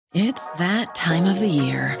It's that time of the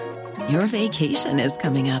year. Your vacation is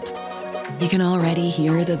coming up. You can already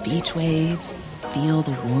hear the beach waves, feel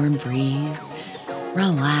the warm breeze,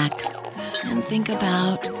 relax, and think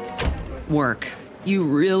about work. You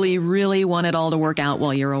really, really want it all to work out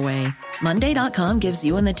while you're away. Monday.com gives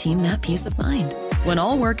you and the team that peace of mind. When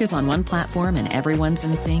all work is on one platform and everyone's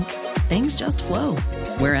in sync, things just flow.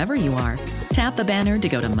 Wherever you are, tap the banner to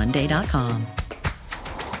go to Monday.com.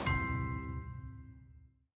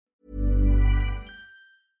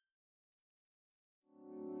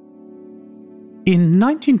 In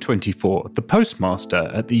 1924, the postmaster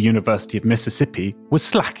at the University of Mississippi was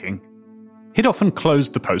slacking. He'd often close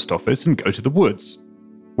the post office and go to the woods.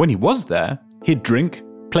 When he was there, he'd drink,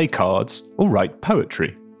 play cards, or write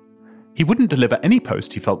poetry. He wouldn't deliver any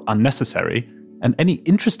post he felt unnecessary, and any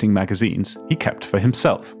interesting magazines he kept for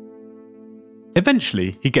himself.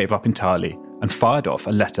 Eventually, he gave up entirely and fired off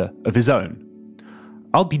a letter of his own.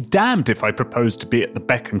 I'll be damned if I propose to be at the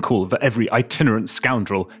beck and call of every itinerant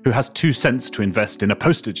scoundrel who has 2 cents to invest in a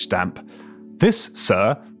postage stamp. This,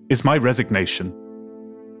 sir, is my resignation.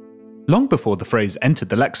 Long before the phrase entered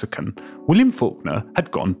the lexicon, William Faulkner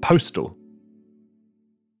had gone postal.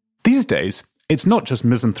 These days, it's not just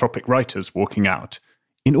misanthropic writers walking out.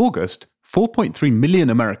 In August, 4.3 million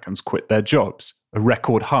Americans quit their jobs, a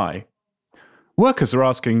record high. Workers are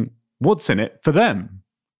asking, what's in it for them?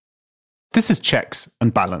 This is Checks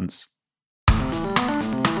and Balance.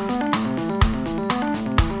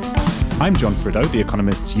 I'm John Frideau, The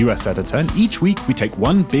Economist's US editor, and each week we take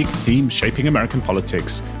one big theme shaping American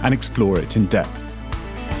politics and explore it in depth.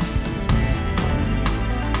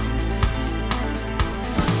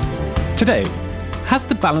 Today, has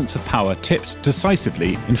the balance of power tipped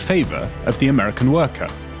decisively in favour of the American worker?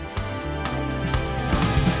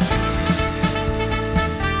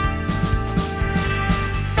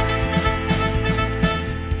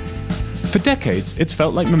 For decades, it's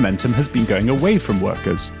felt like momentum has been going away from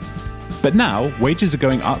workers. But now, wages are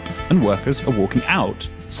going up and workers are walking out,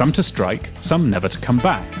 some to strike, some never to come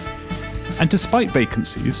back. And despite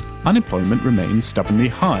vacancies, unemployment remains stubbornly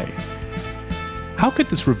high. How could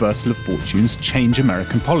this reversal of fortunes change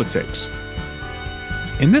American politics?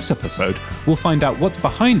 In this episode, we'll find out what's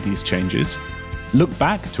behind these changes, look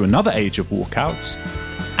back to another age of walkouts,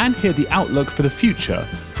 and hear the outlook for the future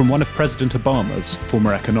from one of President Obama's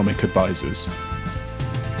former economic advisors.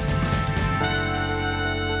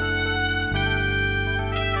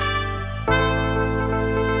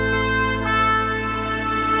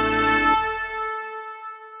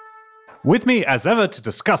 With me, as ever, to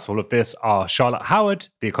discuss all of this are Charlotte Howard,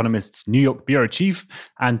 The Economist's New York bureau chief,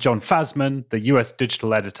 and John Fasman, the US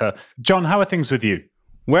digital editor. John, how are things with you?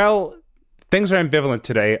 Well, things are ambivalent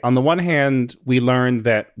today. On the one hand, we learned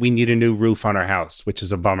that we need a new roof on our house, which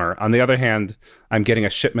is a bummer. On the other hand, I'm getting a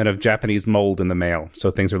shipment of Japanese mold in the mail,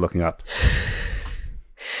 so things are looking up.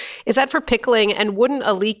 Is that for pickling? And wouldn't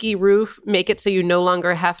a leaky roof make it so you no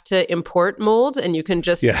longer have to import mold and you can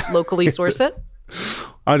just locally source it?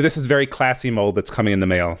 Oh, this is very classy mold that's coming in the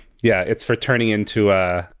mail. Yeah, it's for turning into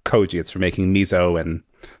koji. It's for making miso and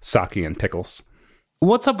sake and pickles.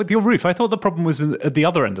 What's up with your roof? I thought the problem was at the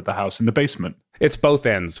other end of the house, in the basement. It's both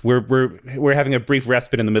ends. We're having a brief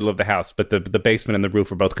respite in the middle of the house, but the basement and the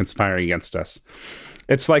roof are both conspiring against us.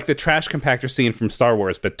 It's like the trash compactor scene from Star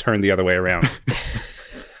Wars, but turned the other way around.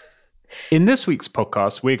 In this week's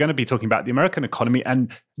podcast, we're going to be talking about the American economy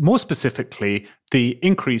and more specifically, the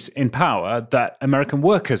increase in power that American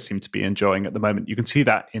workers seem to be enjoying at the moment. You can see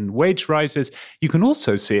that in wage rises. You can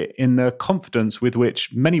also see it in the confidence with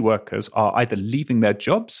which many workers are either leaving their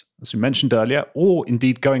jobs, as we mentioned earlier, or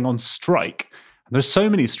indeed going on strike. And there's so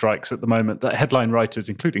many strikes at the moment that headline writers,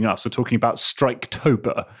 including us, are talking about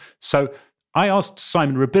Striketober. So I asked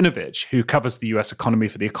Simon Rabinovich, who covers the US economy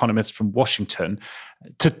for The Economist from Washington,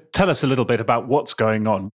 to tell us a little bit about what's going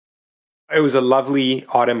on. It was a lovely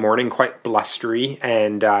autumn morning, quite blustery,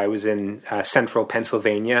 and I was in central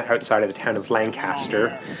Pennsylvania, outside of the town of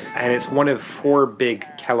Lancaster, and it's one of 4 big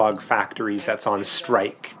Kellogg factories that's on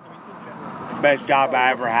strike. It's the best job I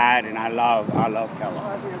ever had, and I love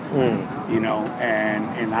Kellogg. You know,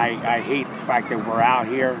 and I hate the fact that we're out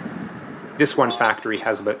here. This one factory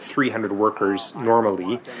has about 300 workers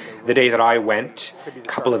normally. The day that I went, a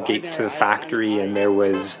couple of gates to the factory, and there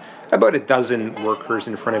was about a dozen workers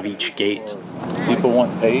in front of each gate. People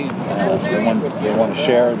want paid. They want to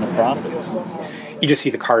share in the profits. You just see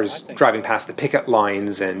the cars driving past the picket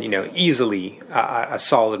lines, and easily a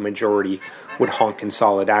solid majority would honk in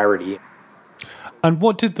solidarity. And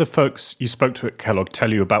what did the folks you spoke to at Kellogg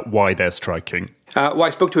tell you about why they're striking? Well, I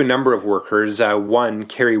spoke to a number of workers. One,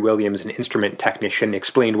 Kerry Williams, an instrument technician,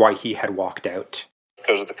 explained why he had walked out.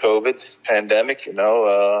 Because of the COVID pandemic,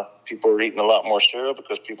 people are eating a lot more cereal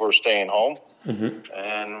because people are staying home. Mm-hmm.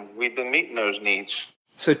 And we've been meeting those needs.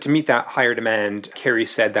 So to meet that higher demand, Kerry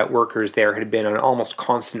said that workers there had been on almost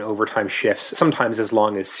constant overtime shifts, sometimes as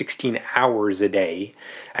long as 16 hours a day,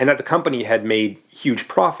 and that the company had made huge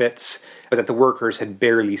profits, but that the workers had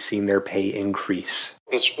barely seen their pay increase.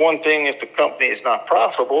 It's one thing if the company is not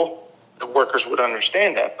profitable, the workers would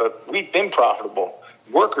understand that, but we've been profitable.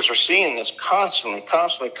 Workers are seeing this constantly,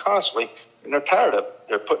 and they're tired of it.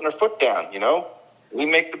 They're putting their foot down, We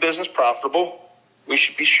make the business profitable. We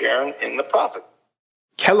should be sharing in the profit.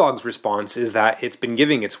 Kellogg's response is that it's been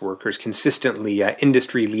giving its workers consistently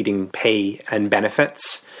industry-leading pay and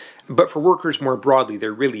benefits. But for workers more broadly,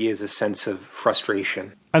 there really is a sense of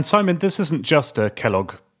frustration. And Simon, this isn't just a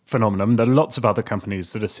Kellogg phenomenon. There are lots of other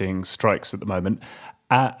companies that are seeing strikes at the moment.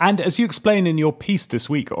 And as you explain in your piece this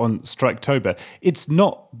week on Striketober, it's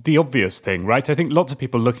not the obvious thing, right? I think lots of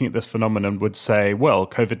people looking at this phenomenon would say, well,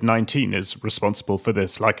 COVID-19 is responsible for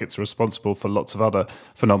this, like it's responsible for lots of other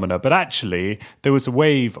phenomena. But actually, there was a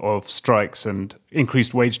wave of strikes and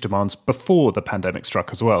increased wage demands before the pandemic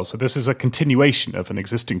struck as well. So this is a continuation of an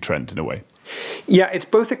existing trend in a way. Yeah, it's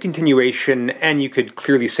both a continuation, and you could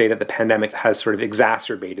clearly say that the pandemic has sort of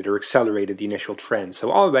exacerbated or accelerated the initial trend.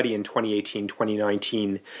 So already in 2018, 2019,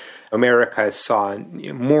 America saw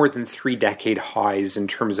more than 3-decade highs in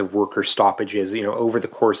terms of worker stoppages. Over the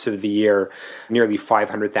course of the year, nearly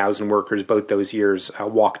 500,000 workers both those years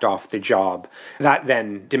walked off the job. That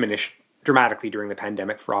then diminished dramatically during the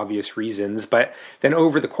pandemic for obvious reasons. But then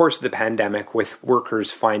over the course of the pandemic, with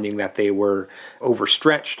workers finding that they were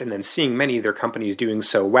overstretched and then seeing many of their companies doing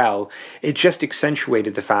so well, it just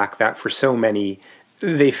accentuated the fact that for so many,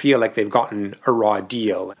 they feel like they've gotten a raw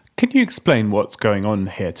deal. Can you explain what's going on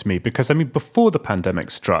here to me? Because, before the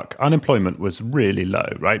pandemic struck, unemployment was really low,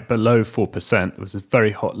 right? Below 4%. There was a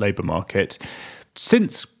very hot labour market.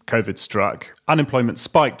 Since COVID struck, unemployment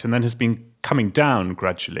spiked and then has been coming down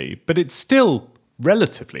gradually, but it's still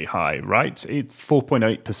relatively high, right? It's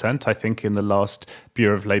 4.8%, I think, in the last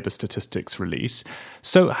Bureau of Labour Statistics release.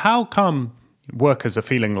 So how come workers are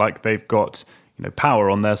feeling like they've got power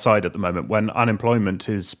on their side at the moment when unemployment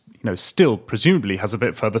is still presumably has a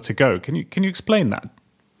bit further to go? Can you explain that?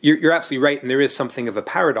 You're absolutely right, and there is something of a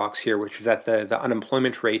paradox here, which is that the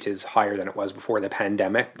unemployment rate is higher than it was before the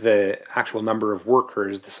pandemic. The actual number of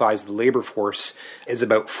workers, the size of the labor force, is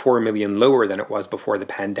about 4 million lower than it was before the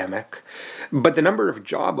pandemic. But the number of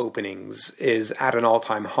job openings is at an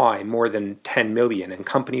all-time high, more than 10 million, and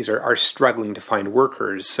companies are struggling to find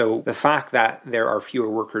workers. So the fact that there are fewer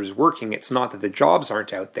workers working, it's not that the jobs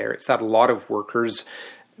aren't out there, it's that a lot of workers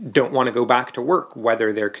don't want to go back to work,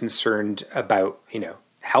 whether they're concerned about,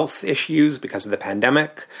 health issues because of the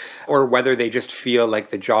pandemic, or whether they just feel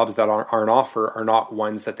like the jobs that are on offer are not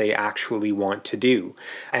ones that they actually want to do.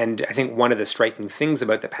 And I think one of the striking things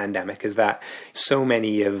about the pandemic is that so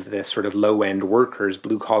many of the sort of low-end workers,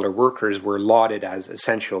 blue-collar workers, were lauded as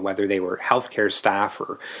essential, whether they were healthcare staff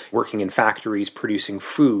or working in factories producing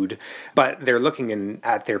food. But they're looking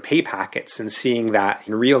at their pay packets and seeing that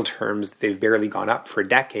in real terms, they've barely gone up for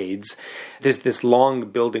decades. There's this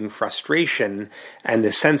long building frustration and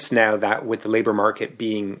the sense now that with the labor market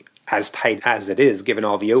being as tight as it is, given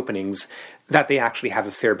all the openings, that they actually have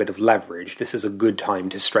a fair bit of leverage. This is a good time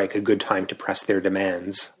to strike, a good time to press their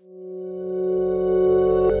demands.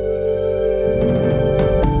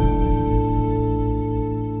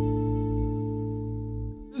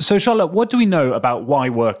 So, Charlotte, what do we know about why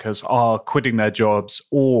workers are quitting their jobs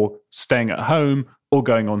or staying at home or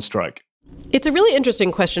going on strike? It's a really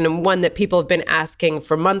interesting question, and one that people have been asking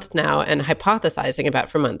for months now and hypothesizing about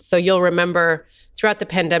for months. So you'll remember throughout the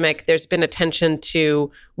pandemic, there's been attention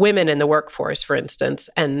to women in the workforce, for instance,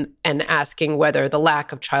 and asking whether the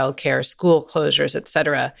lack of childcare, school closures, et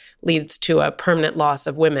cetera, leads to a permanent loss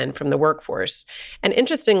of women from the workforce. And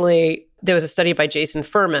interestingly, there was a study by Jason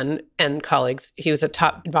Furman and colleagues. He was a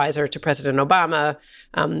top advisor to President Obama,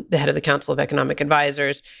 the head of the Council of Economic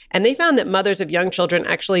Advisors. And they found that mothers of young children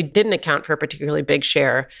actually didn't account for a particularly big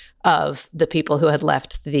share of the people who had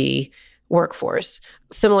left the workforce.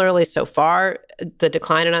 Similarly, so far, the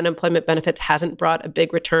decline in unemployment benefits hasn't brought a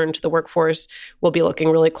big return to the workforce. We'll be looking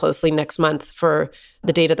really closely next month for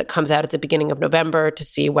the data that comes out at the beginning of November to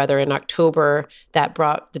see whether in October that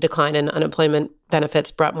brought the decline in unemployment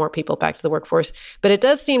benefits brought more people back to the workforce. But it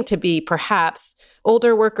does seem to be perhaps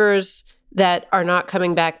older workers that are not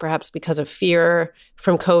coming back, perhaps because of fear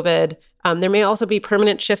from COVID. There may also be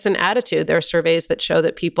permanent shifts in attitude. There are surveys that show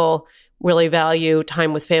that people really value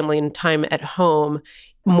time with family and time at home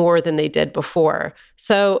more than they did before.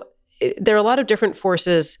 So there are a lot of different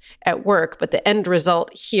forces at work, but the end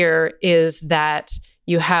result here is that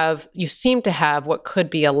you seem to have what could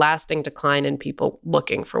be a lasting decline in people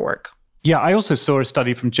looking for work. Yeah, I also saw a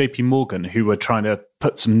study from JP Morgan who were trying to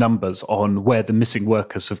put some numbers on where the missing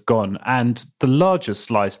workers have gone. And the largest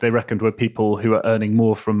slice they reckoned were people who are earning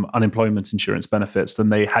more from unemployment insurance benefits than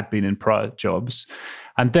they had been in prior jobs.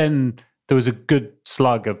 And then there was a good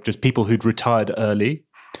slug of just people who'd retired early.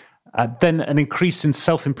 Then an increase in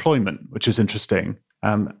self-employment, which is interesting.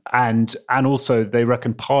 And also they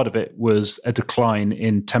reckon part of it was a decline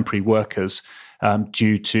in temporary workers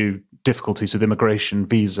due to difficulties with immigration,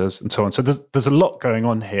 visas, and so on. So there's a lot going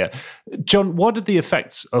on here. John, what are the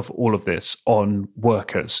effects of all of this on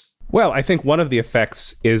workers? Well, I think one of the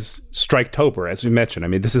effects is Striketober, as we mentioned. I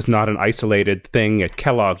mean, this is not an isolated thing at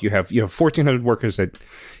Kellogg. You have 1,400 workers at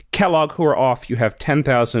Kellogg who are off. You have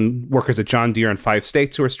 10,000 workers at John Deere in 5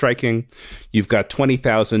 states who are striking. You've got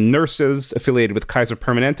 20,000 nurses affiliated with Kaiser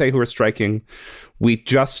Permanente who are striking. We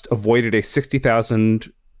just avoided a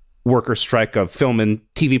 60,000 worker strike of film and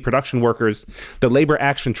TV production workers. The Labor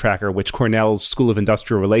Action Tracker, which Cornell's School of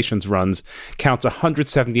Industrial Relations runs, counts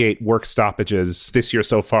 178 work stoppages this year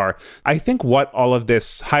so far. I think what all of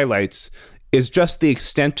this highlights is just the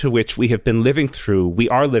extent to which we are living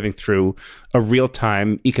through a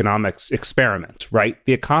real-time economics experiment, right?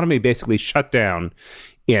 The economy basically shut down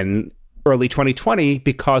in early 2020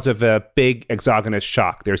 because of a big exogenous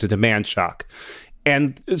shock. There's a demand shock.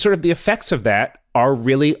 And sort of the effects of that are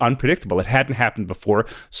really unpredictable. It hadn't happened before.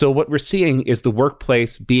 So what we're seeing is the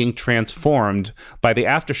workplace being transformed by the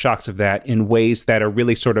aftershocks of that in ways that are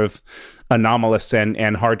really sort of anomalous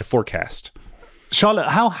and hard to forecast. Charlotte,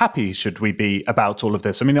 how happy should we be about all of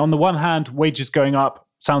this? I mean, on the one hand, wages going up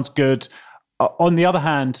sounds good. On the other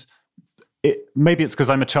hand, maybe it's because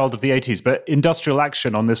I'm a child of the 80s, but industrial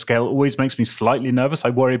action on this scale always makes me slightly nervous. I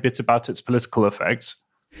worry a bit about its political effects.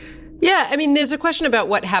 Yeah, I mean, there's a question about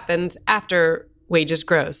what happens after wages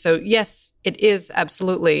grow. So yes, it is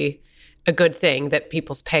absolutely a good thing that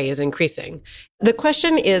people's pay is increasing. The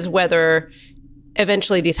question is whether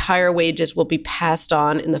eventually these higher wages will be passed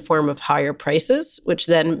on in the form of higher prices, which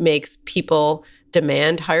then makes people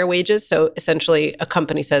demand higher wages. So essentially a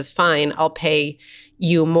company says, fine, I'll pay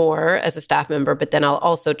you more as a staff member, but then I'll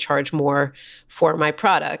also charge more for my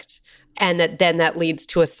product. And that leads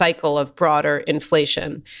to a cycle of broader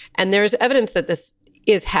inflation. And there's evidence that this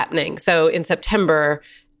is happening. So in September,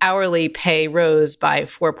 hourly pay rose by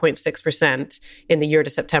 4.6% in the year to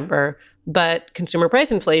September, but consumer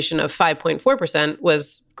price inflation of 5.4%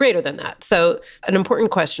 was greater than that. So an important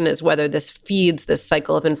question is whether this feeds this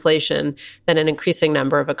cycle of inflation that an increasing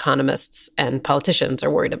number of economists and politicians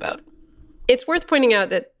are worried about. It's worth pointing out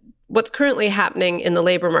that what's currently happening in the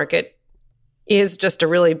labor market is just a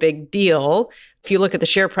really big deal. If you look at the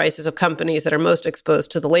share prices of companies that are most exposed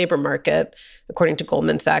to the labor market, according to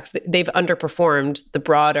Goldman Sachs, they've underperformed the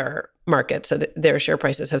broader market, so their share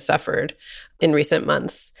prices have suffered in recent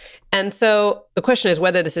months. And so the question is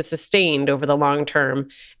whether this is sustained over the long term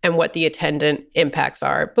and what the attendant impacts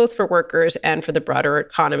are, both for workers and for the broader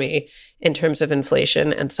economy in terms of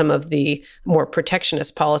inflation and some of the more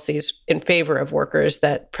protectionist policies in favor of workers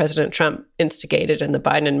that President Trump instigated and the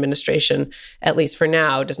Biden administration, at least for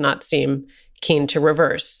now, does not seem keen to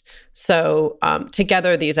reverse. So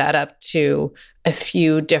together, these add up to a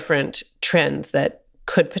few different trends that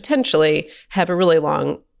could potentially have a really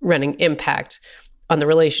long-running impact on the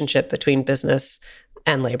relationship between business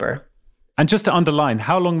and labor. And just to underline,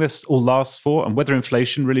 how long this all lasts for and whether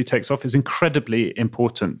inflation really takes off is incredibly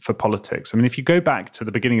important for politics. I mean, if you go back to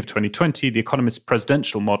the beginning of 2020, the Economist's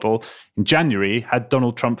presidential model in January had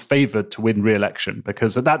Donald Trump favored to win re-election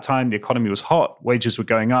because at that time the economy was hot, wages were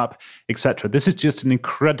going up, etc. This is just an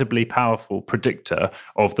incredibly powerful predictor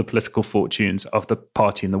of the political fortunes of the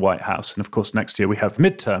party in the White House. And of course, next year we have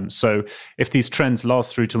midterms. So if these trends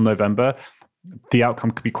last through till November, the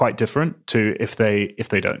outcome could be quite different to if they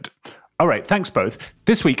don't. All right, thanks both.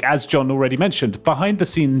 This week, as John already mentioned,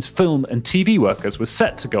 behind-the-scenes film and TV workers were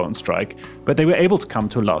set to go on strike, but they were able to come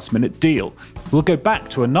to a last-minute deal. We'll go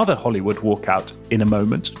back to another Hollywood walkout in a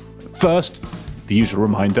moment. First, the usual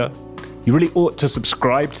reminder, you really ought to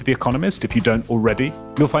subscribe to The Economist if you don't already.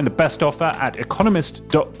 You'll find the best offer at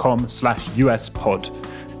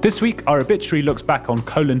economist.com/USpod. This week, our obituary looks back on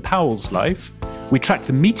Colin Powell's life. We track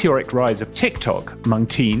the meteoric rise of TikTok among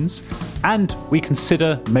teens, and we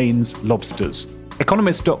consider Maine's lobsters.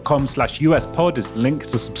 Economist.com/USpod is the link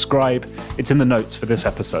to subscribe. It's in the notes for this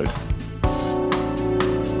episode.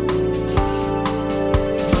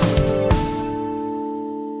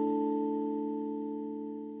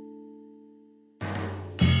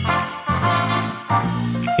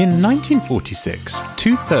 In 1946,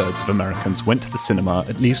 2/3 of Americans went to the cinema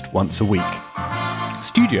at least once a week.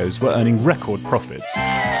 Studios were earning record profits.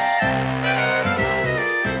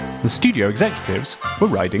 The studio executives were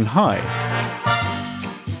riding high.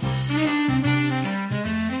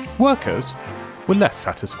 Workers were less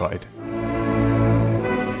satisfied.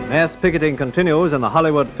 Mass picketing continues in the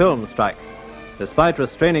Hollywood film strike. Despite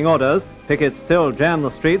restraining orders, pickets still jam the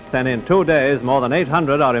streets, and in 2 days, more than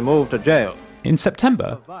 800 are removed to jail. In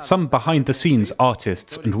September, some behind-the-scenes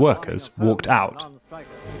artists and workers walked out.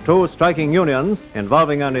 2 striking unions,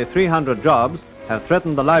 involving only 300 jobs, have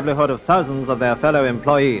threatened the livelihood of thousands of their fellow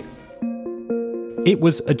employees. It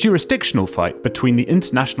was a jurisdictional fight between the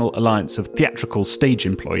International Alliance of Theatrical Stage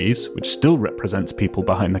Employees, which still represents people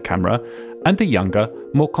behind the camera, and the younger,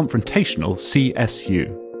 more confrontational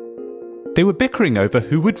CSU. They were bickering over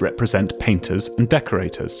who would represent painters and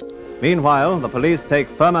decorators. Meanwhile, the police take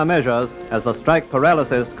firmer measures as the strike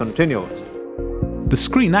paralysis continues. The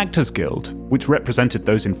Screen Actors Guild, which represented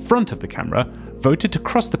those in front of the camera, voted to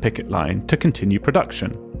cross the picket line to continue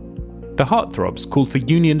production. The Heartthrobs called for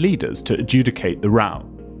union leaders to adjudicate the row.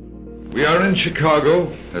 We are in Chicago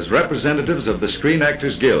as representatives of the Screen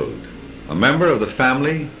Actors Guild, a member of the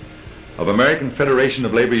family of American Federation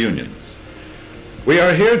of Labor Unions. We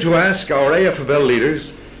are here to ask our AFL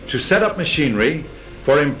leaders to set up machinery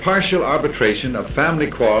for impartial arbitration of family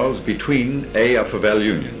quarrels between AFL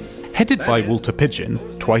unions. Headed by Walter Pidgeon,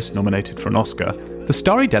 twice nominated for an Oscar, the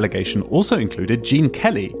starry delegation also included Gene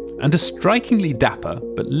Kelly and a strikingly dapper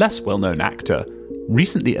but less well-known actor,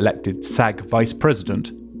 recently elected SAG Vice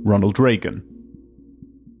President Ronald Reagan.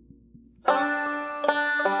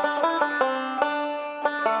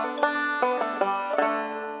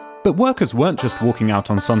 But workers weren't just walking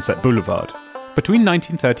out on Sunset Boulevard. Between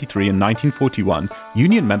 1933 and 1941,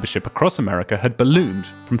 union membership across America had ballooned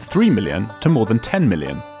from 3 million to more than 10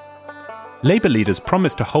 million. Labour leaders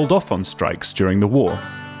promised to hold off on strikes during the war.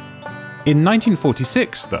 In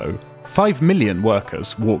 1946, though, 5 million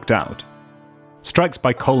workers walked out. Strikes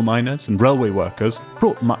by coal miners and railway workers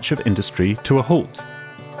brought much of industry to a halt.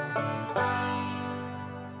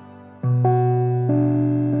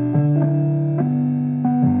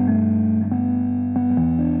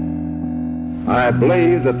 I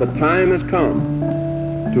believe that the time has come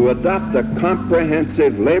to adopt a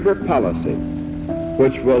comprehensive labor policy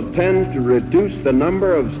which will tend to reduce the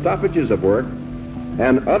number of stoppages of work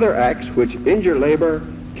and other acts which injure labor,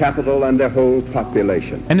 capital, and the whole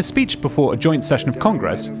population. In a speech before a joint session of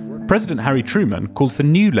Congress, President Harry Truman called for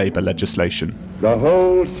new labor legislation. The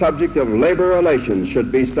whole subject of labor relations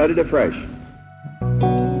should be studied afresh.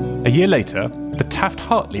 A year later, the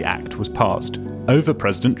Taft-Hartley Act was passed, over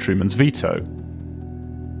President Truman's veto.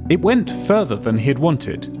 It went further than he had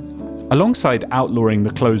wanted. Alongside outlawing the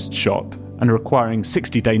closed shop and requiring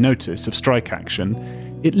 60-day notice of strike action,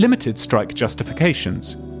 it limited strike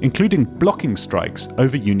justifications, including blocking strikes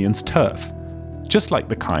over unions' turf, just like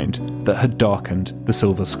the kind that had darkened the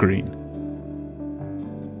silver screen.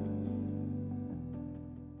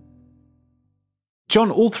 John,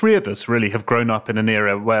 all three of us really have grown up in an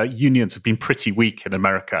era where unions have been pretty weak in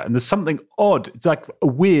America. And there's something odd. It's like a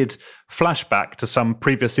weird flashback to some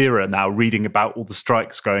previous era now, reading about all the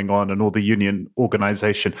strikes going on and all the union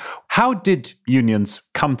organization. How did unions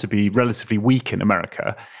come to be relatively weak in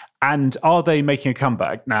America? And are they making a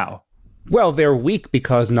comeback now? Well, they're weak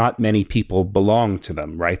because not many people belong to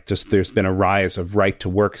them, right? There's been a rise of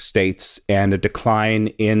right-to-work states and a decline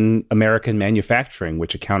in American manufacturing,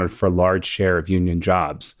 which accounted for a large share of union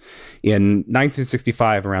jobs. In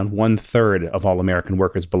 1965, around 1/3 of all American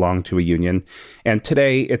workers belonged to a union, and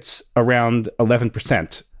today it's around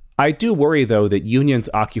 11%. I do worry, though, that unions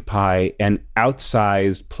occupy an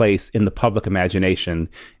outsized place in the public imagination,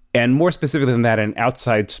 and more specifically than that, an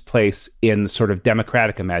outside place in the sort of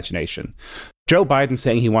democratic imagination. Joe Biden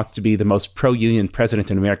saying he wants to be the most pro-union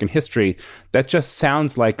president in American history, that just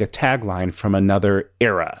sounds like a tagline from another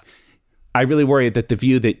era. I really worry that the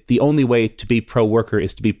view that the only way to be pro-worker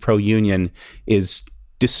is to be pro-union is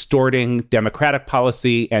distorting democratic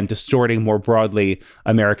policy and distorting more broadly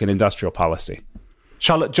American industrial policy.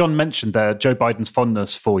 Charlotte, John mentioned there Joe Biden's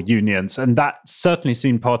fondness for unions, and that certainly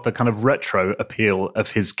seemed part of the kind of retro appeal of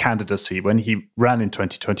his candidacy when he ran in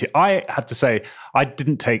 2020. I have to say, I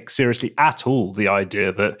didn't take seriously at all the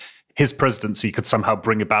idea that his presidency could somehow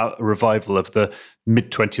bring about a revival of the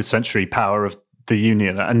mid-20th century power of the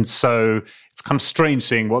union. And so it's kind of strange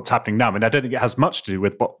seeing what's happening now. I mean, I don't think it has much to do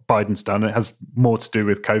with what Biden's done. It has more to do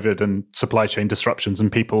with COVID and supply chain disruptions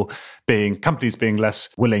and companies being less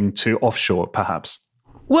willing to offshore, perhaps.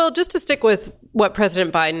 Well, just to stick with what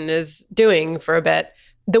President Biden is doing for a bit,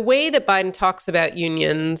 The way that Biden talks about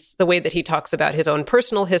unions, the way that he talks about his own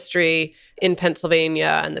personal history in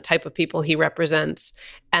Pennsylvania and the type of people he represents,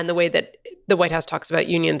 and the way that the White House talks about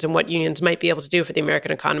unions and what unions might be able to do for the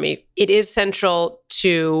American economy, it is central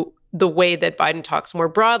to the way that Biden talks more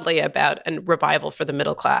broadly about a revival for the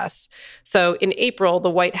middle class. So in April, the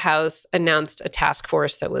White House announced a task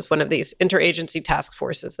force that was one of these interagency task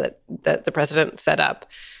forces that the president set up,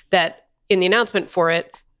 that in the announcement for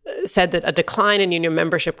it, said that a decline in union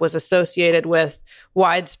membership was associated with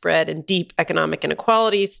widespread and deep economic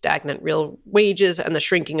inequality, stagnant real wages, and the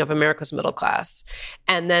shrinking of America's middle class.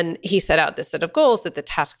 And then he set out this set of goals that the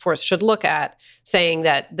task force should look at, saying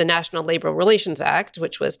that the National Labor Relations Act,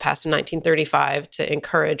 which was passed in 1935 to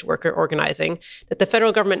encourage worker organizing, that the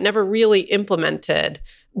federal government never really implemented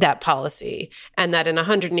that policy, and that in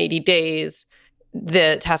 180 days,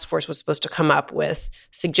 the task force was supposed to come up with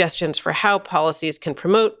suggestions for how policies can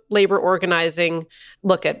promote labor organizing,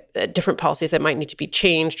 look at different policies that might need to be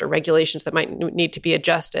changed or regulations that might need to be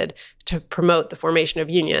adjusted to promote the formation of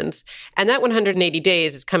unions. And that 180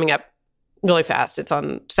 days is coming up really fast. It's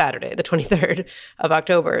on Saturday, the 23rd of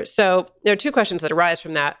October. So there are two questions that arise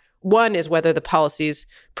from that. One is whether the policies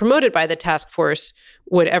promoted by the task force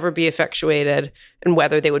would ever be effectuated and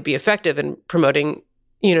whether they would be effective in promoting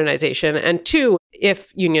unionization. And two,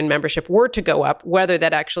 if union membership were to go up, whether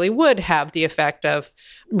that actually would have the effect of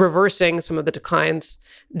reversing some of the declines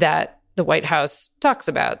that the White House talks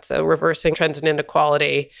about. So reversing trends in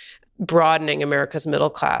inequality, broadening America's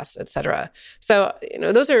middle class, et cetera. So,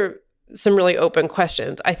 those are some really open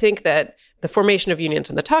questions. I think that the formation of unions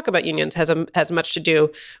and the talk about unions has much to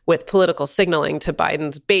do with political signaling to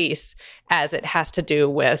Biden's base as it has to do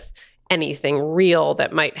with anything real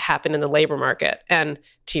that might happen in the labor market. And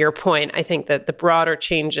to your point, I think that the broader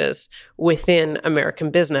changes within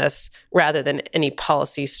American business, rather than any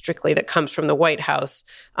policy strictly that comes from the White House,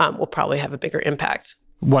 will probably have a bigger impact.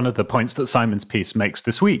 One of the points that Simon's piece makes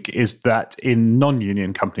this week is that in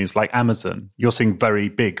non-union companies like Amazon, you're seeing very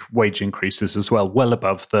big wage increases as well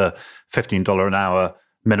above the $15 an hour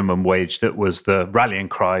minimum wage that was the rallying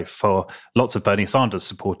cry for lots of Bernie Sanders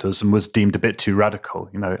supporters and was deemed a bit too radical.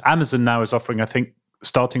 Amazon now is offering, I think,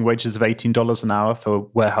 starting wages of $18 an hour for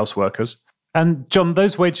warehouse workers. And John,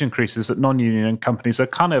 those wage increases at non-union companies are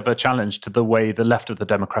kind of a challenge to the way the left of the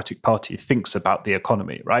Democratic Party thinks about the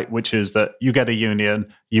economy, right? Which is that you get a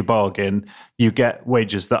union, you bargain, you get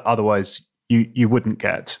wages that otherwise you wouldn't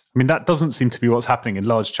get. I mean, that doesn't seem to be what's happening in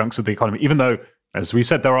large chunks of the economy, even though, as we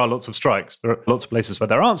said, there are lots of strikes. There are lots of places where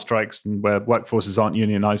there aren't strikes and where workforces aren't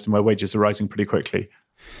unionized and where wages are rising pretty quickly.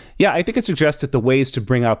 Yeah, I think it suggests that the ways to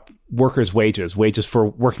bring up workers' wages for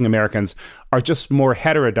working Americans, are just more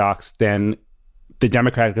heterodox than the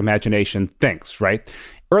Democratic imagination thinks, right?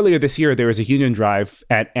 Earlier this year, there was a union drive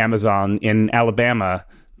at Amazon in Alabama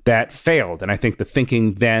that failed. And I think the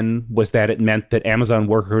thinking then was that it meant that Amazon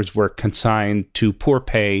workers were consigned to poor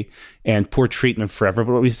pay and poor treatment forever.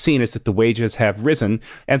 But what we've seen is that the wages have risen.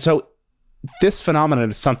 And so this phenomenon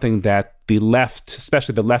is something that the left,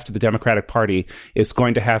 especially the left of the Democratic Party, is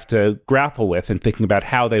going to have to grapple with in thinking about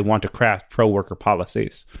how they want to craft pro-worker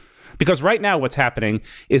policies. Because right now what's happening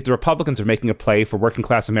is the Republicans are making a play for working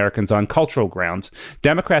class Americans on cultural grounds.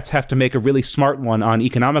 Democrats have to make a really smart one on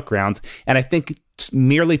economic grounds. And I think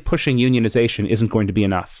merely pushing unionization isn't going to be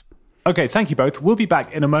enough. Okay, thank you both. We'll be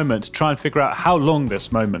back in a moment to try and figure out how long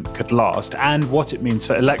this moment could last and what it means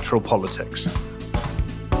for electoral politics.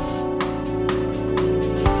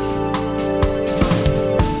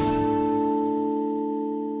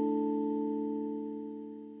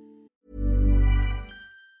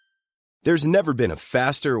 There's never been a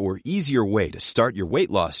faster or easier way to start your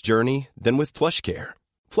weight loss journey than with PlushCare.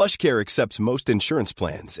 PlushCare accepts most insurance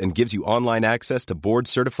plans and gives you online access to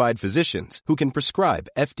board-certified physicians who can prescribe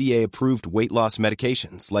FDA-approved weight loss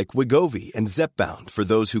medications like Wegovy and Zepbound for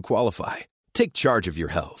those who qualify. Take charge of your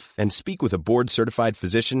health and speak with a board-certified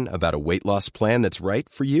physician about a weight loss plan that's right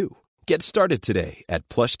for you. Get started today at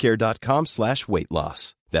plushcare.com/weight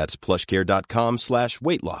loss. That's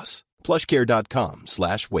plushcare.com/weight loss.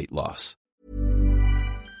 plushcare.com/weight loss.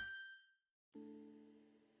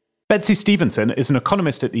 Betsy Stevenson is an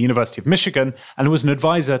economist at the University of Michigan and was an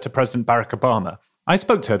advisor to President Barack Obama. I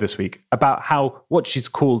spoke to her this week about how what she's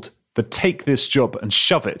called the take this job and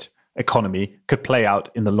shove it economy could play out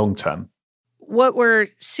in the long term. What we're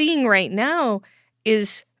seeing right now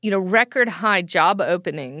is, record high job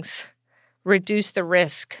openings reduce the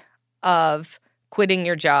risk of quitting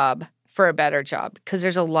your job for a better job, because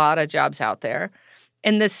there's a lot of jobs out there.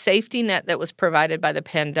 And the safety net that was provided by the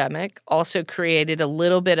pandemic also created a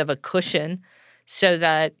little bit of a cushion so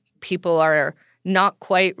that people are not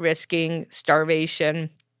quite risking starvation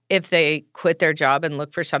if they quit their job and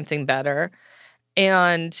look for something better.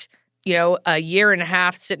 And, a year and a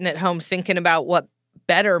half sitting at home thinking about what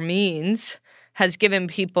better means has given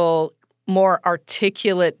people more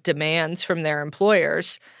articulate demands from their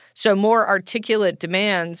employers. So more articulate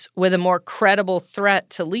demands with a more credible threat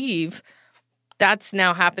to leave, that's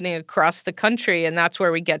now happening across the country, and that's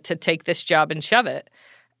where we get to take this job and shove it.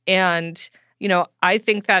 And, I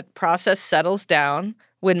think that process settles down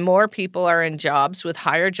when more people are in jobs with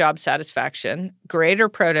higher job satisfaction, greater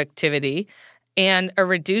productivity, and a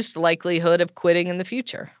reduced likelihood of quitting in the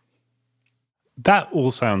future. That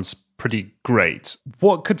all sounds pretty great.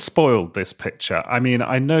 What could spoil this picture? I mean,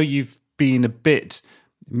 I know you've been a bit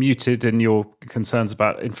muted in your concerns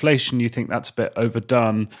about inflation. You think that's a bit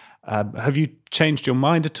overdone. Have you changed your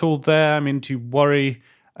mind at all there? I mean, do you worry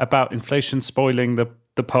about inflation spoiling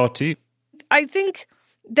the party? I think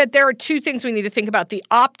that there are two things we need to think about: the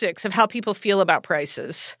optics of how people feel about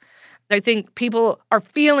prices. I think people are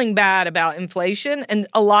feeling bad about inflation, and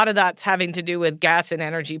a lot of that's having to do with gas and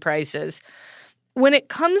energy prices. When it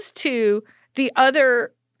comes to the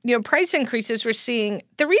other, price increases we're seeing,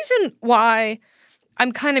 the reason why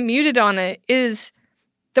I'm kind of muted on it is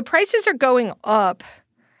the prices are going up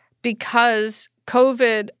because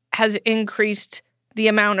COVID has increased the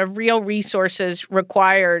amount of real resources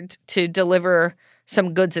required to deliver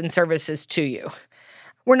some goods and services to you.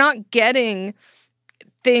 We're not getting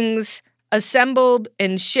things assembled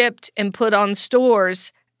and shipped and put on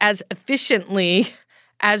stores as efficiently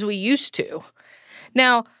as we used to.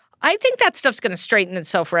 Now, I think that stuff's going to straighten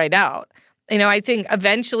itself right out. I think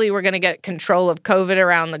eventually we're going to get control of COVID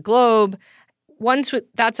around the globe. Once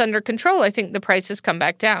that's under control, I think the prices come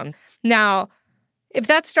back down. Now, if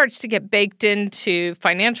that starts to get baked into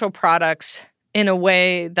financial products in a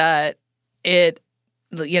way that it,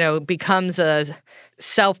 becomes a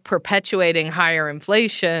self-perpetuating higher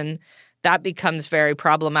inflation, that becomes very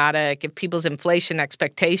problematic. If people's inflation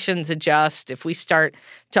expectations adjust, if we start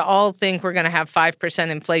to all think we're going to have 5%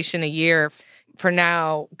 inflation a year for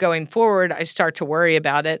now going forward, I start to worry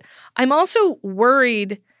about it. I'm also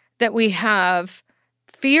worried that we have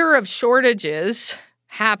fear of shortages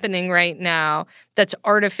happening right now that's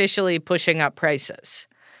artificially pushing up prices.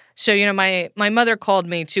 So, my mother called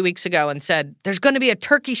me 2 weeks ago and said, there's going to be a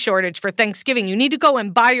turkey shortage for Thanksgiving. You need to go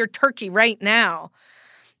and buy your turkey right now.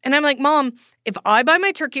 And I'm like, Mom, if I buy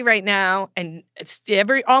my turkey right now and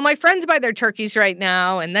all my friends buy their turkeys right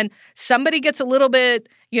now, and then somebody gets a little bit,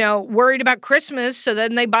 worried about Christmas, so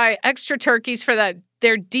then they buy extra turkeys for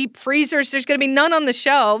their deep freezers, there's going to be none on the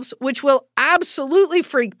shelves, which will absolutely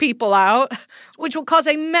freak people out, which will cause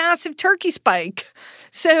a massive turkey spike.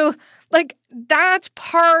 So, that's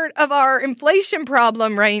part of our inflation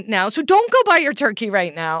problem right now. So don't go buy your turkey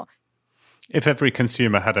right now. If every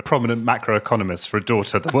consumer had a prominent macroeconomist for a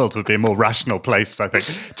daughter, the world would be a more rational place, I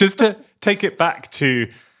think. Just to take it back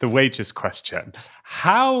to the wages question,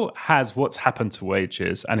 how has what's happened to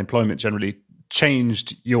wages and employment generally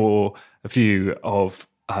changed your view of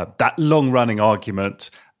that long-running argument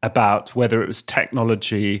about whether it was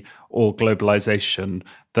technology or globalization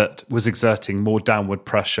that was exerting more downward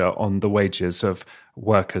pressure on the wages of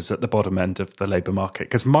workers at the bottom end of the labour market?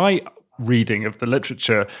 Because my reading of the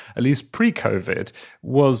literature, at least pre-COVID,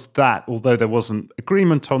 was that although there wasn't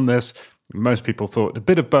agreement on this, most people thought a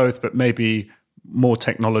bit of both, but maybe more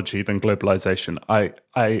technology than globalization.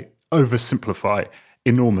 I oversimplify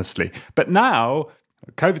enormously. But now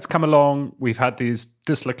COVID's come along, we've had these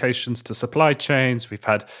dislocations to supply chains, we've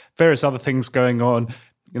had various other things going on.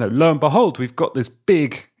 Lo and behold, we've got this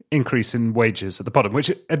big increase in wages at the bottom, which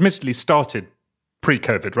admittedly started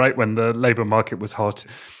pre-COVID, right, when the labour market was hot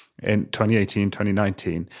in 2018,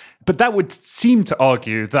 2019. But that would seem to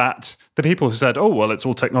argue that the people who said, oh, well, it's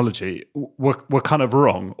all technology, were kind of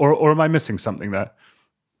wrong. Or am I missing something there?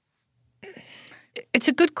 It's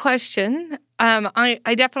a good question.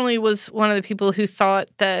 I definitely was one of the people who thought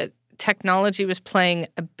that technology was playing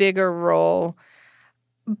a bigger role.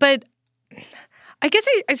 But I guess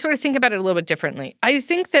I sort of think about it a little bit differently. I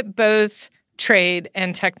think that both trade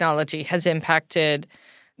and technology has impacted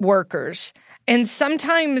workers. And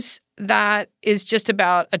sometimes that is just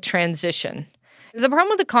about a transition. The problem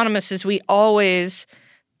with economists is we always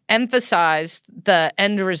emphasize the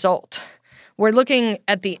end result. We're looking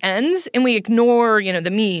at the ends and we ignore,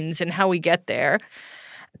 the means and how we get there.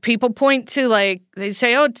 People point to they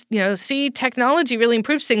say, see, technology really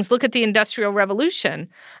improves things. Look at the Industrial Revolution.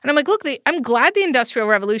 And I'm like, look, I'm glad the Industrial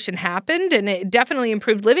Revolution happened and it definitely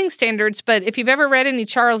improved living standards. But if you've ever read any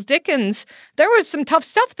Charles Dickens, there was some tough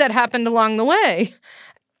stuff that happened along the way.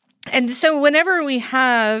 And so whenever we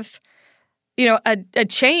have a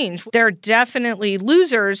change. There are definitely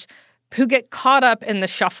losers who get caught up in the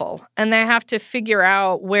shuffle, and they have to figure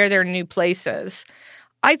out where their new place is.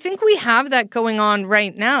 I think we have that going on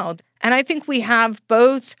right now. And I think we have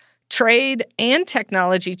both trade and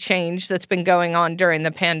technology change that's been going on during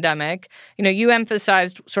the pandemic. You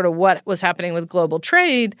emphasized sort of what was happening with global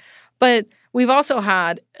trade, but we've also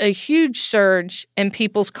had a huge surge in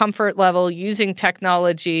people's comfort level using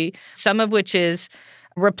technology, some of which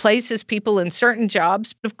replaces people in certain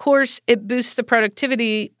jobs. Of course, it boosts the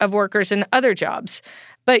productivity of workers in other jobs.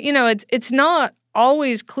 But, it's not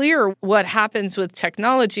always clear what happens with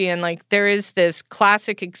technology. And there is this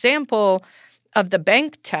classic example of the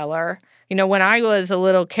bank teller. When I was a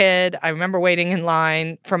little kid, I remember waiting in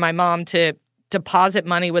line for my mom to deposit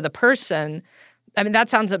money with a person. I mean, that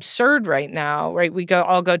sounds absurd right now, right? We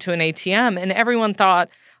all go to an ATM, and everyone thought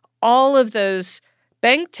all of those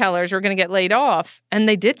bank tellers were going to get laid off, and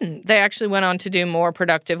they didn't. They actually went on to do more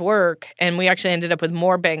productive work, and we actually ended up with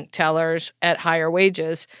more bank tellers at higher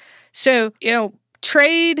wages. So,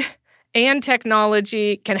 trade and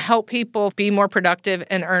technology can help people be more productive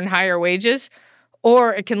and earn higher wages,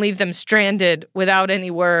 or it can leave them stranded without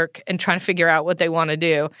any work and trying to figure out what they want to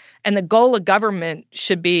do. And the goal of government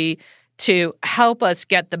should be to help us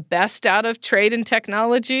get the best out of trade and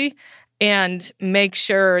technology and make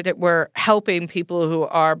sure that we're helping people who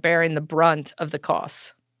are bearing the brunt of the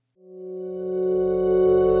costs.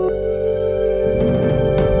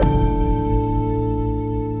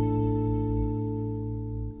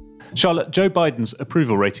 Charlotte, Joe Biden's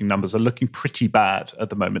approval rating numbers are looking pretty bad at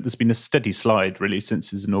the moment. There's been a steady slide, really,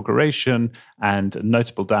 since his inauguration, and a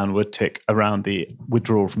notable downward tick around the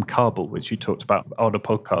withdrawal from Kabul, which you talked about on a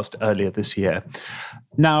podcast earlier this year.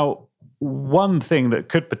 Now, one thing that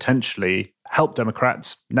could potentially help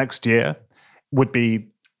Democrats next year would be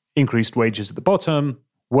increased wages at the bottom,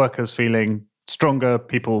 workers feeling stronger,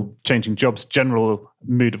 people changing jobs, general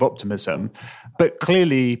mood of optimism. But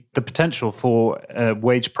clearly the potential for a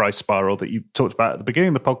wage price spiral that you talked about at the beginning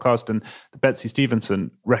of the podcast and Betsy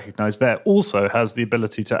Stevenson recognized there also has the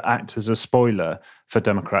ability to act as a spoiler for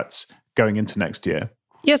Democrats going into next year.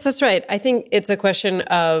 Yes, that's right. I think it's a question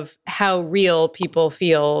of how real people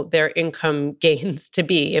feel their income gains to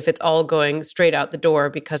be. If it's all going straight out the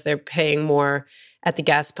door because they're paying more at the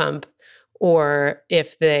gas pump, or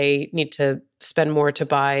if they need to spend more to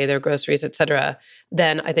buy their groceries, et cetera,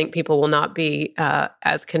 then I think people will not be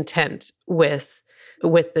as content with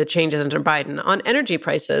the changes under Biden. On energy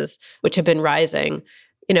prices, which have been rising,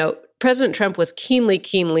 President Trump was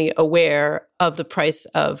keenly aware of the price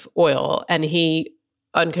of oil, and he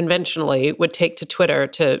unconventionally would take to Twitter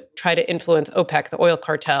to try to influence OPEC, the oil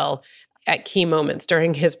cartel, at key moments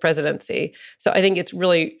during his presidency. So I think it's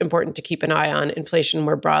really important to keep an eye on inflation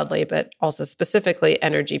more broadly, but also specifically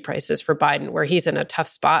energy prices for Biden, where he's in a tough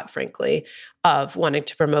spot, frankly, of wanting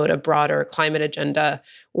to promote a broader climate agenda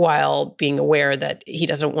while being aware that he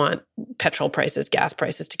doesn't want petrol prices, gas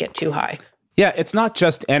prices to get too high. Yeah, it's not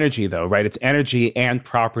just energy, though, right? It's energy and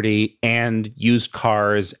property and used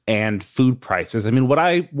cars and food prices. I mean, what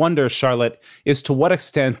I wonder, Charlotte, is to what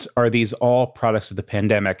extent are these all products of the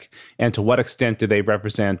pandemic, and to what extent do they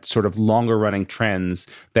represent sort of longer-running trends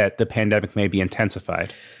that the pandemic may be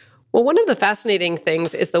intensified? Well, one of the fascinating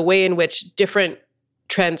things is the way in which different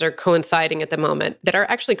trends are coinciding at the moment that are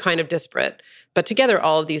actually kind of disparate. But together,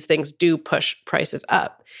 all of these things do push prices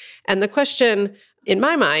up. And the question, in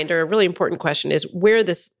my mind, or a really important question, is where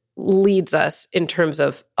this leads us in terms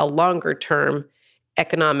of a longer term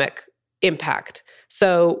economic impact.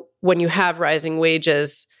 So when you have rising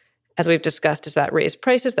wages, as we've discussed, does that raise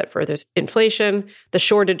prices? That furthers inflation? The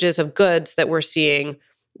shortages of goods that we're seeing,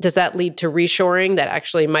 does that lead to reshoring that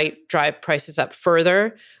actually might drive prices up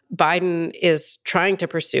further? Biden is trying to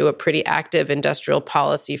pursue a pretty active industrial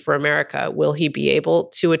policy for America. Will he be able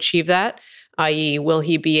to achieve that? i.e., will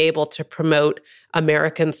he be able to promote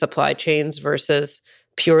American supply chains versus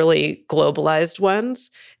purely globalized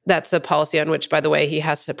ones? That's a policy on which, by the way, he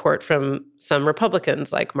has support from some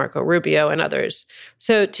Republicans like Marco Rubio and others.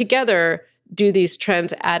 So together, do these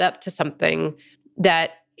trends add up to something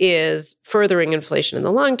that is furthering inflation in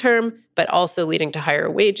the long term, but also leading to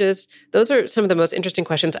higher wages? Those are some of the most interesting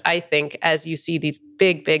questions, I think, as you see these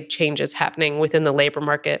big changes happening within the labor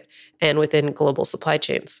market and within global supply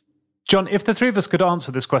chains. John, if the three of us could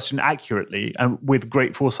answer this question accurately and with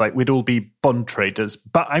great foresight, we'd all be bond traders.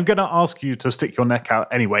 But I'm going to ask you to stick your neck out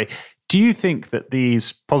anyway. Do you think that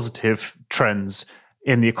these positive trends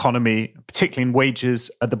in the economy, particularly in wages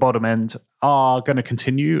at the bottom end, are going to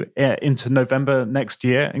continue into November next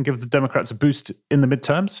year and give the Democrats a boost in the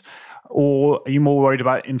midterms? Or are you more worried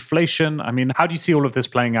about inflation? I mean, how do you see all of this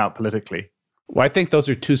playing out politically? Well, I think those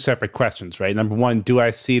are two separate questions, right? Number one, do I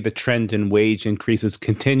see the trend in wage increases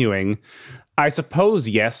continuing? I suppose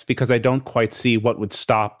yes, because I don't quite see what would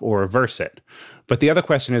stop or reverse it. But the other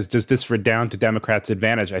question is, does this redound to Democrats'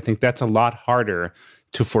 advantage? I think that's a lot harder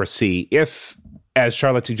to foresee. If, as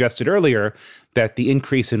Charlotte suggested earlier, that the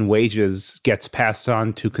increase in wages gets passed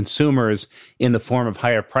on to consumers in the form of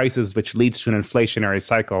higher prices, which leads to an inflationary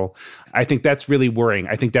cycle, I think that's really worrying.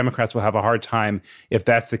 I think Democrats will have a hard time if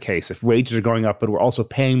that's the case. If wages are going up, but we're also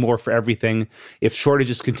paying more for everything, if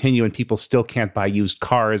shortages continue and people still can't buy used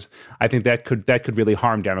cars, I think that could really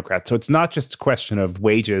harm Democrats. So it's not just a question of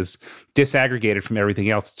wages disaggregated from everything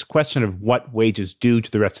else. It's a question of what wages do to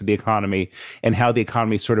the rest of the economy and how the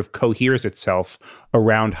economy sort of coheres itself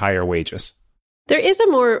around higher wages. There is a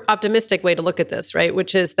more optimistic way to look at this, right?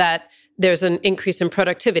 Which is that there's an increase in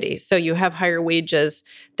productivity. So you have higher wages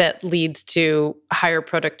that leads to higher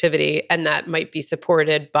productivity, and that might be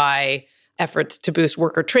supported by efforts to boost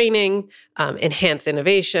worker training, enhance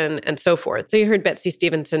innovation, and so forth. So you heard Betsy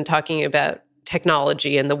Stevenson talking about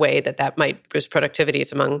technology and the way that that might boost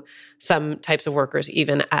productivities among some types of workers,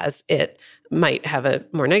 even as it might have a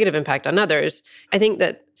more negative impact on others. I think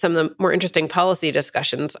that some of the more interesting policy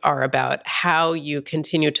discussions are about how you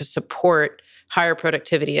continue to support higher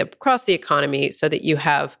productivity across the economy so that you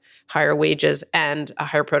have higher wages and a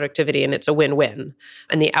higher productivity, and it's a win-win.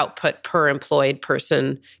 And the output per employed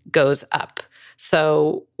person goes up.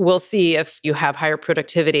 So we'll see if you have higher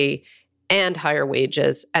productivity and higher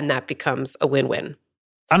wages, and that becomes a win-win.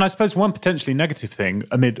 And I suppose one potentially negative thing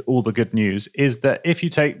amid all the good news is that if you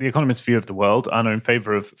take the economist's view of the world and are in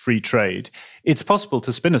favor of free trade, it's possible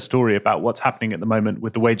to spin a story about what's happening at the moment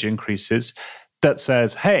with the wage increases that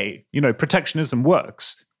says, hey, protectionism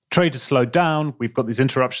works. Trade has slowed down. We've got these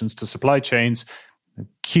interruptions to supply chains,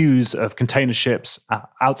 queues of container ships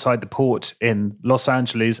outside the port in Los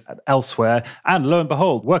Angeles and elsewhere. And lo and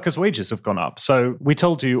behold, workers' wages have gone up. So we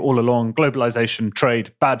told you all along, globalization,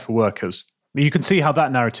 trade, bad for workers. You can see how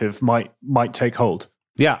that narrative might take hold.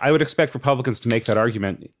 Yeah, I would expect Republicans to make that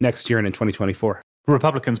argument next year and in 2024.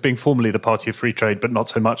 Republicans being formerly the party of free trade, but not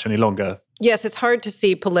so much any longer. Yes, it's hard to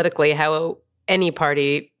see politically how any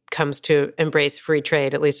party comes to embrace free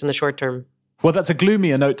trade, at least in the short term. Well, that's a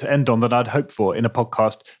gloomier note to end on than I'd hoped for in a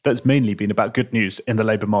podcast that's mainly been about good news in the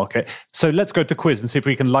labour market. So let's go to the quiz and see if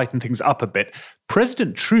we can lighten things up a bit.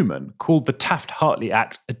 President Truman called the Taft-Hartley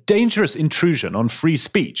Act a dangerous intrusion on free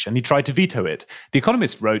speech, and he tried to veto it. The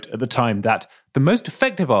Economist wrote at the time that the most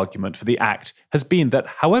effective argument for the act has been that,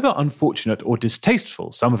 however unfortunate or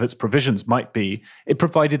distasteful some of its provisions might be, it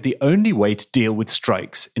provided the only way to deal with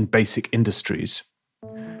strikes in basic industries.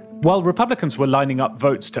 While Republicans were lining up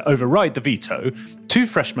votes to override the veto, two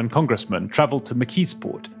freshman congressmen traveled to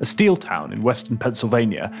McKeesport, a steel town in western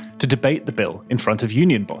Pennsylvania, to debate the bill in front of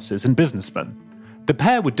union bosses and businessmen. The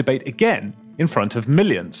pair would debate again in front of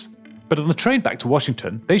millions. But on the train back to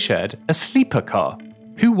Washington, they shared a sleeper car.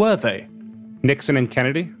 Who were they? Nixon and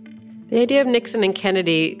Kennedy? The idea of Nixon and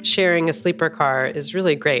Kennedy sharing a sleeper car is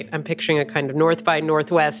really great. I'm picturing a kind of North by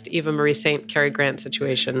Northwest, Eva Marie Saint, Cary Grant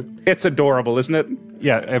situation. It's adorable, isn't it?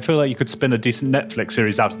 Yeah, I feel like you could spin a decent Netflix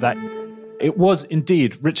series out of that. It was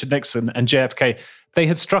indeed Richard Nixon and JFK. They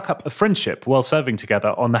had struck up a friendship while serving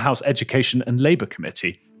together on the House Education and Labour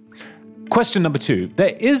Committee. Question number 2.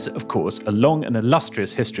 There is, of course, a long and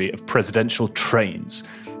illustrious history of presidential trains.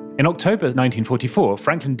 In October 1944,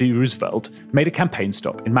 Franklin D. Roosevelt made a campaign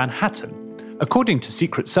stop in Manhattan. According to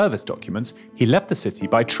Secret Service documents, he left the city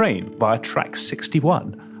by train via Track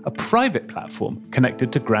 61, a private platform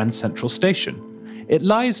connected to Grand Central Station. It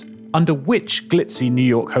lies under which glitzy New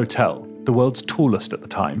York hotel, the world's tallest at the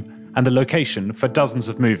time, and the location for dozens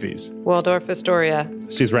of movies? Waldorf Astoria.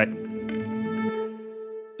 She's right.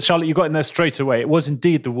 Charlotte, you got in there straight away. It was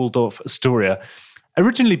indeed the Waldorf Astoria.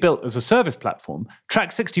 Originally built as a service platform,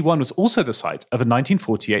 Track 61 was also the site of a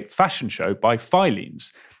 1948 fashion show by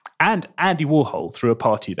Filene's, and Andy Warhol threw a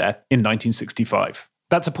party there in 1965.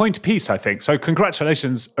 That's a point apiece, I think. So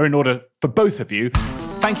congratulations are in order for both of you.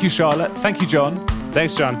 Thank you, Charlotte. Thank you, John.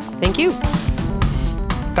 Thanks, John. Thank you.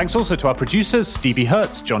 Thanks also to our producers, Stevie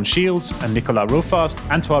Hertz, John Shields, and Nicola Rofast,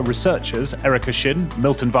 and to our researchers, Erica Shin,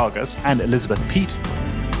 Milton Vargas, and Elizabeth Peet.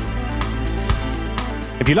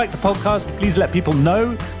 If you like the podcast, please let people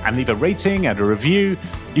know and leave a rating and a review.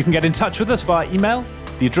 You can get in touch with us via email.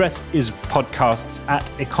 The address is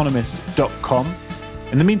podcasts@economist.com.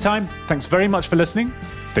 In the meantime, thanks very much for listening.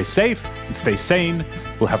 Stay safe and stay sane.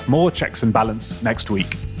 We'll have more Checks and Balance next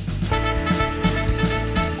week.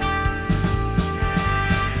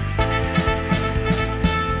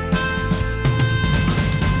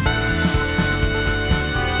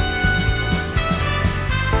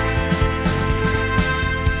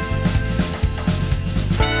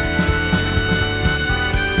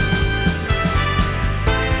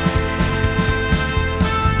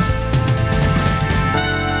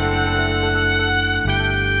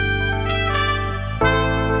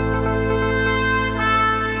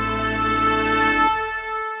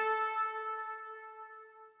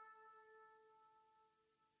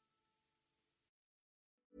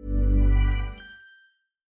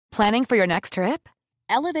 Planning for your next trip?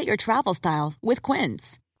 Elevate your travel style with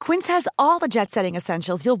Quince. Quince has all the jet-setting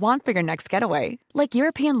essentials you'll want for your next getaway, like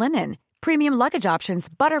European linen, premium luggage options,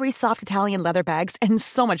 buttery soft Italian leather bags, and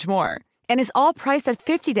so much more. And is all priced at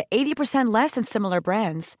 50 to 80% less than similar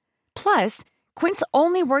brands. Plus, Quince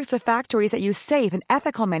only works with factories that use safe and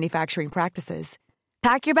ethical manufacturing practices.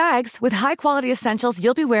 Pack your bags with high-quality essentials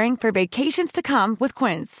you'll be wearing for vacations to come with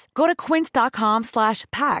Quince. Go to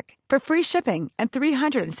quince.com/pack for free shipping and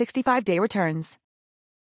 365-day returns.